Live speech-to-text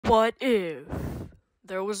What if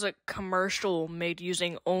there was a commercial made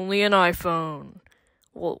using only an iPhone?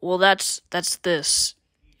 Well, that's this.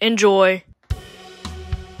 Enjoy.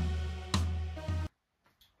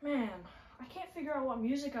 Man, I can't figure out what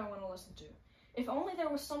music I want to listen to. If only there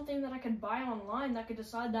was something that I could buy online that could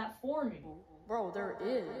decide that for me. Bro, there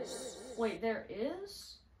is. Wait, there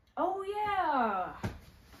is? Oh yeah!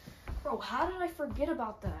 Bro, how did I forget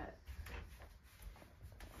about that?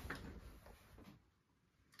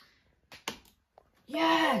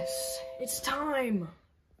 Yes! It's time!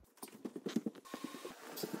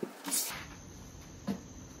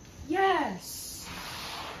 Yes!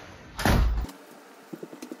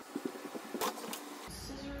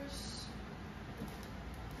 Scissors.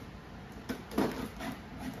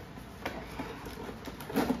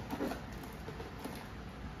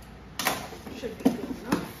 Should be good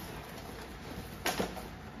enough.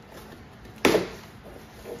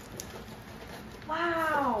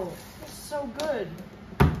 Wow! This is so good.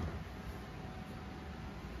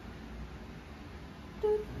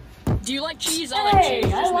 Do you like cheese? Hey, I like cheese.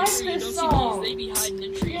 I Just like make sure you this don't song. see bees. They be hiding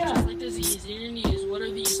in trees. Yeah. Just like disease in your knees. What are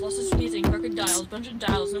these? Lots of sneezing, crocodiles, bunch of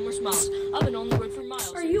dials, no more smiles. I've been on the road for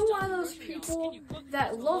miles. Are you one of those people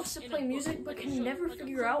that loves to play music but can never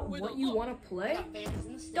figure out what you want to play?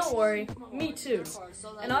 Don't worry, me too.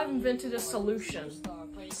 And I've invented a solution.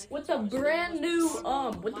 With a brand new,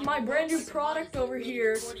 with my brand new product over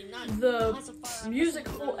here, the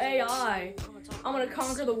Musicful AI, I'm gonna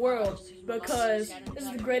conquer the world because this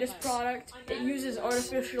is the greatest product. It uses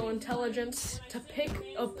artificial intelligence to pick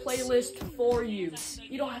a playlist for you.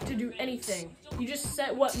 You don't have to do anything. You just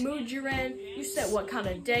set what mood you're in, you set what kind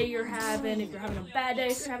of day you're having, if you're having a bad day,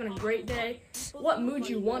 if you're having a great day, what mood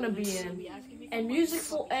you want to be in. And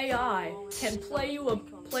Musicful AI can play you a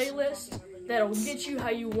playlist that'll get you how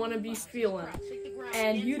you want to be feeling.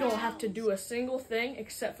 And you don't have to do a single thing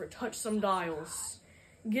except for touch some dials.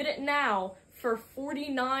 Get it now for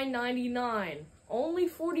 $49.99. Only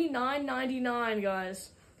 $49.99,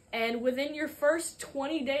 guys. And within your first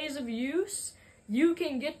 20 days of use, you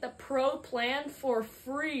can get the Pro plan for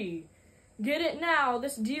free. Get it now.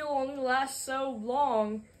 This deal only lasts so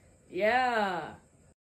long. Yeah.